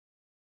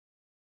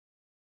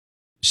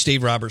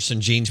Steve Robertson,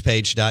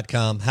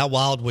 genespage.com. How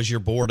wild was your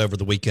board over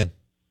the weekend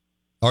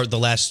or the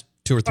last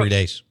 2 or 3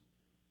 days?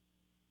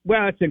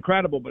 Well, it's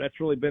incredible, but that's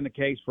really been the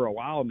case for a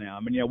while now.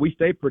 I mean, we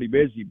stay pretty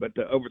busy, but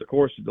over the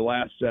course of the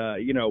last,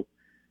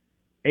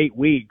 8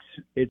 weeks,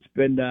 it's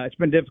been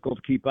difficult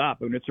to keep up.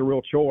 I mean, it's a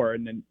real chore,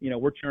 and then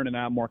we're churning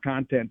out more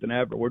content than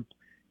ever. We're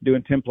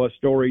doing 10+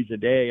 stories a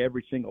day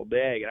every single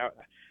day. And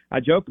I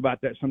joke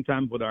about that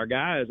sometimes with our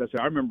guys. I say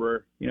I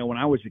remember, when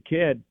I was a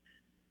kid,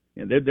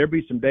 there'd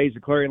be some days the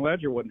Clarion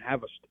Ledger wouldn't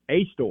have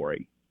a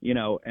story,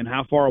 and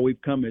how far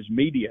we've come as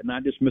media,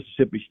 not just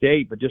Mississippi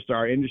State, but just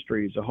our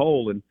industry as a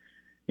whole. And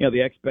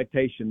the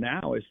expectation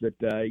now is that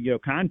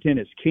content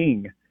is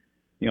king.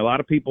 A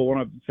lot of people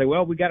want to say,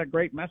 well, we got a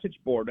great message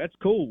board. That's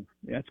cool.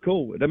 That's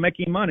cool. It doesn't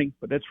make any money,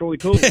 but that's really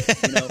cool.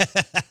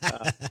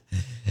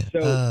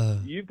 So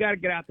you've got to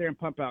get out there and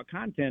pump out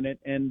content.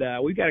 And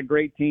we've got a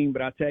great team,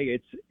 but I'll tell you,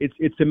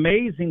 it's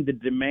amazing the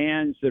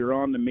demands that are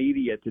on the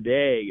media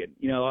today.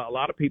 And, a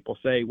lot of people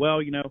say, well,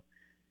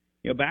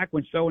 back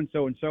when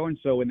so-and-so and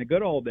so-and-so in the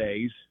good old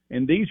days,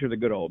 and these are the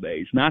good old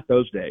days, not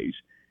those days.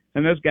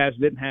 And those guys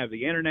didn't have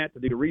the internet to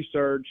do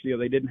research.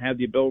 They didn't have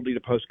the ability to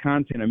post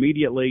content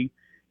immediately.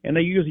 And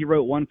they usually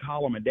wrote one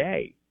column a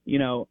day,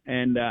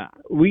 and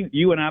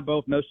you and I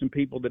both know some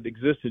people that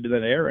existed in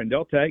that era, and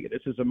they'll tell you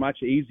this is a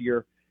much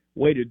easier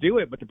way to do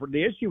it. But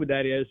the issue with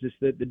that is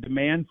that the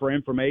demand for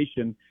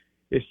information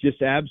is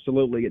just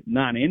absolutely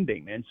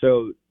non-ending. And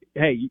so,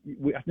 hey,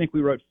 I think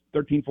we wrote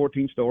 13,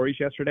 14 stories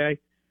yesterday.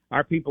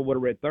 Our people would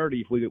have read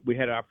 30 if we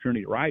had an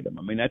opportunity to write them.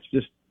 I mean, that's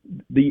just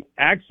the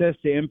access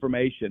to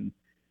information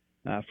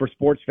for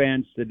sports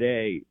fans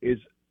today is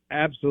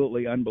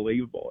absolutely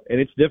unbelievable. And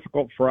it's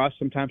difficult for us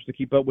sometimes to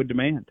keep up with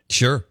demand.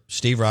 Sure.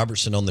 Steve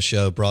Robertson on the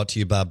show, brought to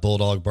you by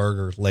Bulldog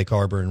Burger, Lake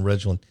Harbor, and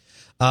Ridgeland.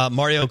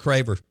 Mario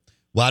Craver,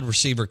 wide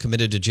receiver,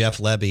 committed to Jeff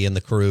Lebby and the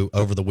crew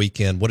over the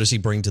weekend. What does he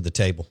bring to the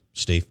table,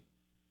 Steve?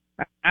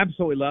 I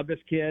absolutely love this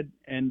kid.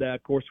 And,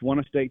 of course, won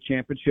a state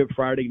championship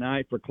Friday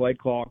night for Clay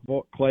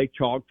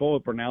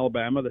Chalkful from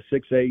Alabama, the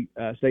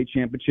 6A state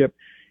championship.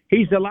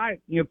 He's a lot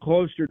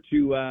closer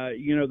to,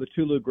 the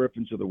Tulu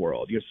Griffins of the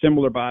world,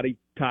 similar body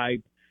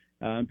type.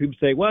 People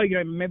say, well,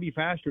 maybe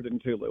faster than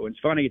Tulu. And it's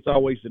funny, it's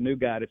always the new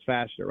guy that's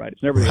faster, right?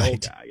 It's never the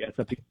old guy. Yeah,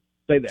 some people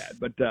say that.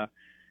 But,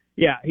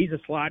 he's a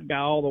slot guy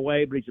all the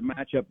way, but he's a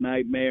matchup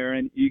nightmare.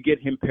 And you get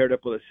him paired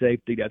up with a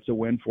safety, that's a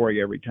win for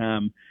you every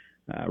time.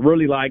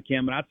 Really like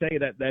him. And I'll tell you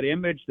that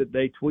image that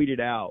they tweeted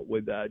out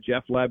with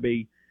Jeff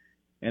Lebby,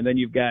 and then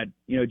you've got,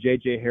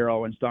 J.J.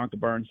 Harrell and Stonka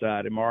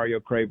Burnside and Mario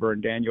Craver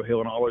and Daniel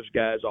Hill and all those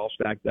guys all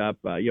stacked up.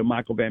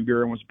 Michael Van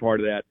Buren was a part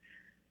of that.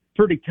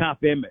 Pretty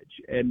tough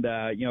image. And,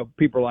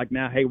 people are like,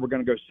 now, hey, we're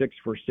going to go 6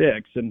 for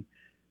 6. And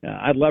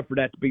I'd love for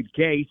that to be the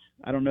case.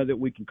 I don't know that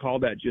we can call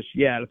that just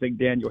yet. I think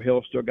Daniel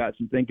Hill still got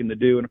some thinking to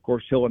do. And, of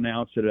course, he'll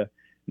announce at a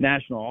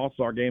national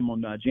all-star game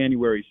on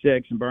January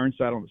 6th and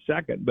Burnside on the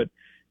 2nd. But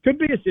could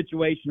be a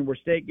situation where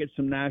State gets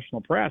some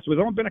national press.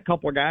 There's only been a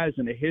couple of guys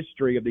in the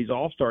history of these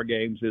all-star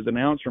games as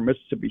announced from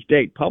Mississippi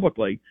State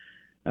publicly.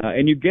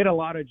 And you get a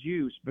lot of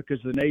juice because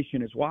the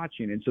nation is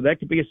watching. And so that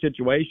could be a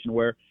situation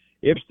where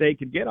if State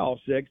could get all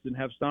 6 and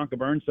have Stonka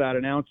Burnside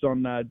announced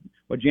on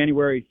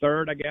January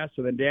 3rd, I guess,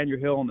 and then Daniel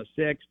Hill on the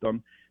 6th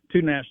on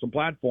 2 national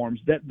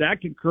platforms,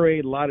 that could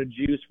create a lot of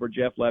juice for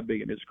Jeff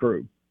Lebby and his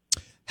crew.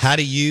 How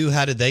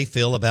did they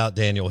feel about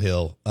Daniel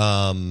Hill?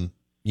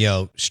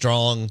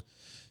 Strong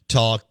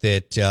talk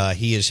that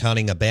he is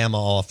hunting a Bama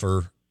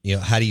offer.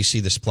 How do you see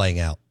this playing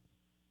out?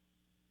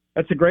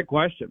 That's a great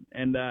question.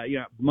 And,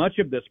 much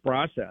of this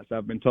process,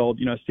 I've been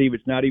told, Steve,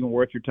 it's not even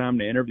worth your time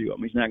to interview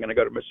him. He's not going to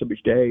go to Mississippi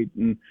State.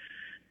 And,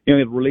 he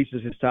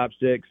releases his top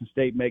 6 and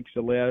State makes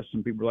a list.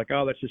 And people are like,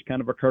 oh, that's just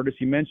kind of a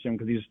courtesy mention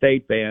because he's a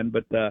State fan.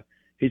 But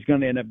he's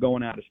going to end up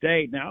going out of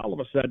State. Now, all of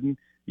a sudden,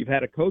 you've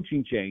had a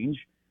coaching change,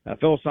 a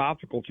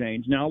philosophical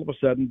change. Now, all of a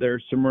sudden,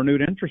 there's some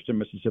renewed interest in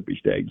Mississippi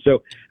State.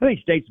 So I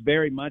think State's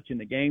very much in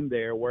the game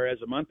there, whereas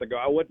a month ago,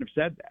 I wouldn't have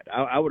said that.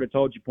 I would have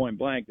told you point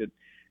blank that,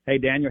 hey,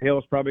 Daniel Hill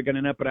is probably going to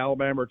end up at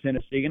Alabama or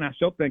Tennessee, and I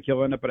still think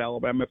he'll end up at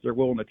Alabama if they're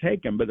willing to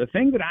take him. But the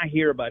thing that I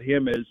hear about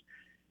him is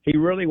he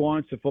really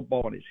wants the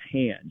football in his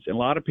hands. And a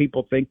lot of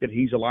people think that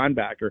he's a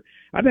linebacker.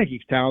 I think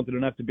he's talented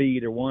enough to be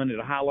either one at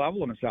a high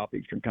level in the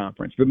Southeastern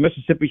Conference. But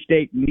Mississippi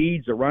State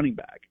needs a running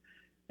back.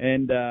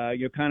 And,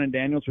 Conan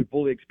Daniels, we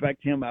fully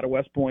expect him out of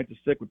West Point to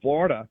stick with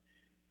Florida.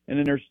 And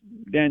then there's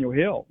Daniel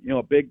Hill,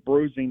 a big,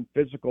 bruising,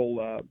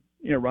 physical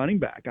running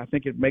back. I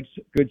think it makes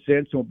good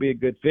sense and will be a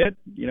good fit.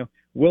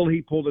 Will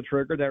he pull the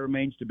trigger? That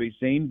remains to be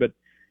seen. But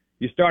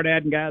you start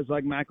adding guys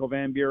like Michael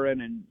Van Buren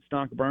and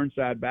Stonka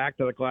Burnside back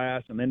to the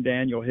class, and then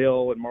Daniel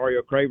Hill and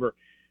Mario Craver.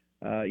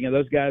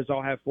 Those guys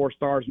all have 4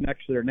 stars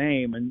next to their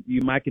name, and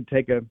you might could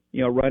take a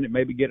run at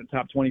maybe get a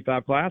top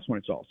 25 class when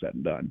it's all said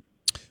and done.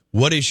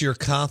 What is your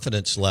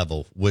confidence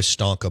level with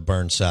Stonka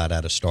Burnside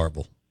out of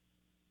Starkville?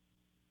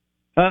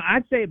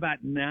 I'd say about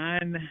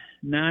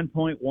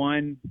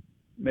 9.1,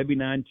 maybe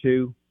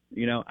 9.2.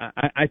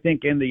 I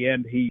think in the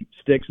end he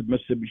sticks with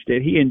Mississippi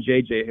State. He and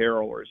J.J.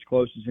 Harrell are as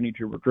close as any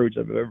 2 recruits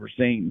I've ever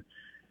seen.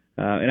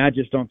 And I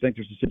just don't think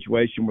there's a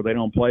situation where they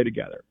don't play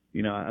together.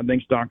 I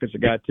think Stonka's a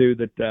guy, too,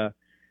 that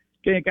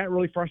got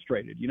really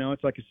frustrated.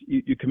 It's like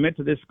you commit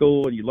to this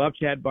school and you love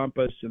Chad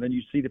Bumpus, and then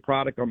you see the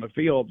product on the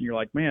field, and you're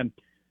like, man,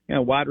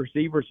 wide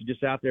receivers are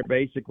just out there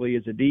basically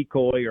as a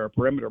decoy or a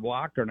perimeter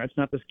blocker, and that's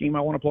not the scheme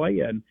I want to play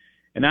in.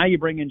 And now you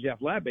bring in Jeff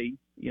Lebby,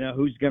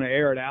 who's going to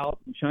air it out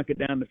and chunk it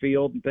down the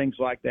field and things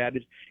like that.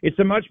 It's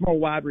a much more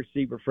wide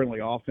receiver-friendly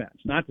offense.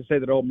 Not to say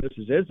that Ole Miss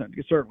isn't.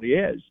 It certainly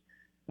is.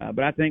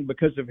 But I think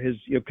because of his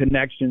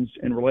connections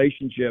and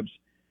relationships,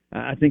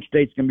 I think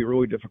State's going to be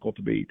really difficult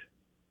to beat.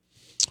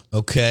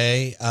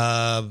 Okay.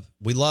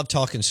 We love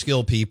talking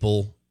skill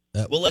people.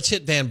 Well, let's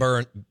hit Van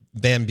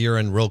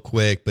Buren real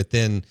quick, but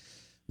then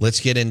let's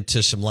get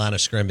into some line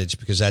of scrimmage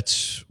because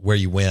that's where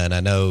you win. I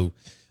know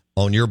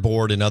on your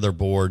board and other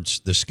boards,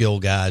 the skill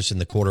guys and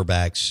the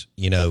quarterbacks,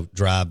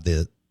 drive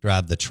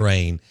the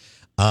train.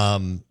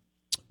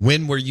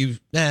 When were you?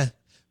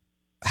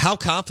 How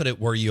confident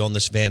were you on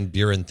this Van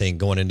Buren thing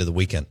going into the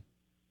weekend?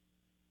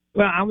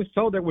 Well, I was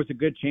told there was a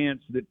good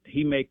chance that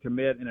he may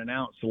commit and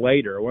announce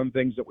later. One of the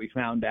things that we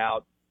found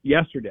out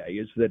yesterday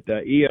is that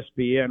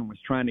ESPN was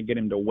trying to get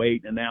him to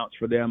wait and announce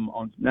for them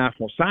on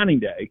National Signing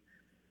Day.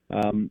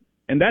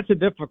 And that's a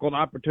difficult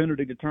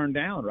opportunity to turn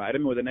down, right? I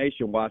mean, with the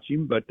nation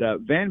watching. But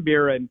Van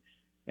Buren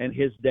and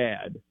his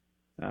dad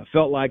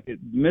felt like that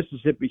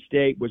Mississippi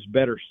State was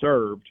better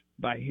served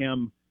by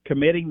him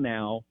committing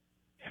now,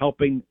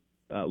 helping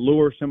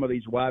lure some of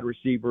these wide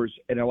receivers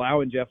and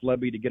allowing Jeff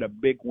Lebby to get a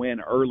big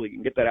win early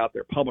and get that out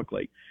there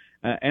publicly.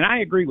 And I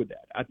agree with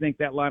that. I think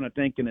that line of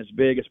thinking is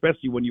big,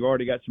 especially when you've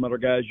already got some other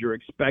guys you're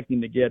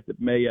expecting to get that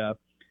may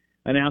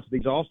announce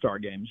these all-star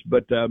games.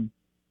 But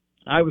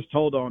I was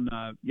told on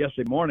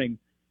yesterday morning,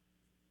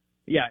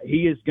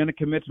 he is going to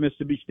commit to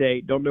Mississippi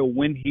State. Don't know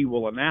when he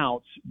will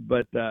announce,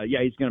 but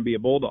he's going to be a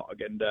Bulldog.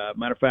 And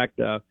matter of fact,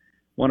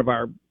 one of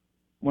our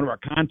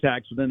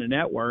contacts within the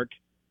network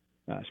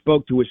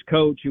spoke to his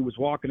coach who was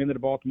walking into the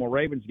Baltimore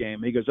Ravens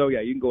game. He goes, "Oh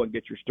yeah, you can go and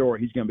get your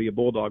story. He's going to be a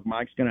Bulldog.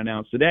 Mike's going to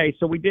announce today."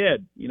 So we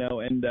did,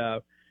 and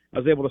I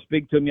was able to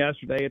speak to him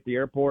yesterday at the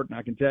airport, and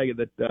I can tell you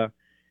that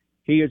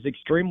he is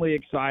extremely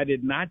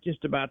excited, not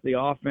just about the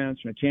offense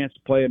and a chance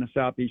to play in the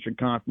Southeastern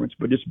Conference,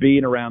 but just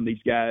being around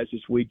these guys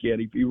this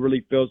weekend. He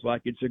really feels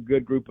like it's a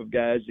good group of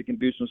guys that can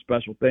do some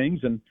special things,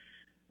 and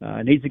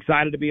he's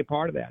excited to be a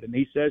part of that. And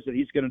he says that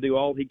he's going to do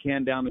all he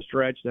can down the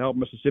stretch to help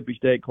Mississippi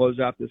State close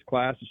out this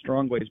class as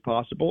strongly as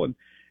possible. And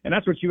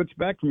that's what you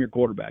expect from your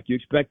quarterback. You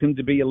expect him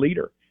to be a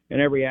leader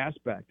in every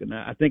aspect. And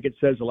I think it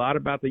says a lot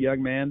about the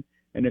young man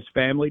and his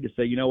family to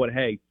say, you know what,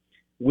 hey,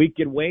 we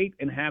can wait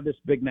and have this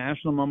big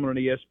national moment on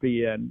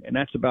ESPN, and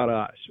that's about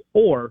us.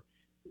 Or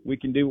we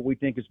can do what we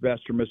think is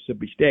best for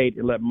Mississippi State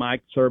and let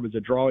Mike serve as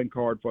a drawing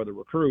card for the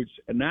recruits.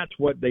 And that's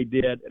what they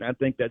did, and I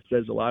think that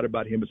says a lot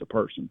about him as a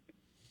person.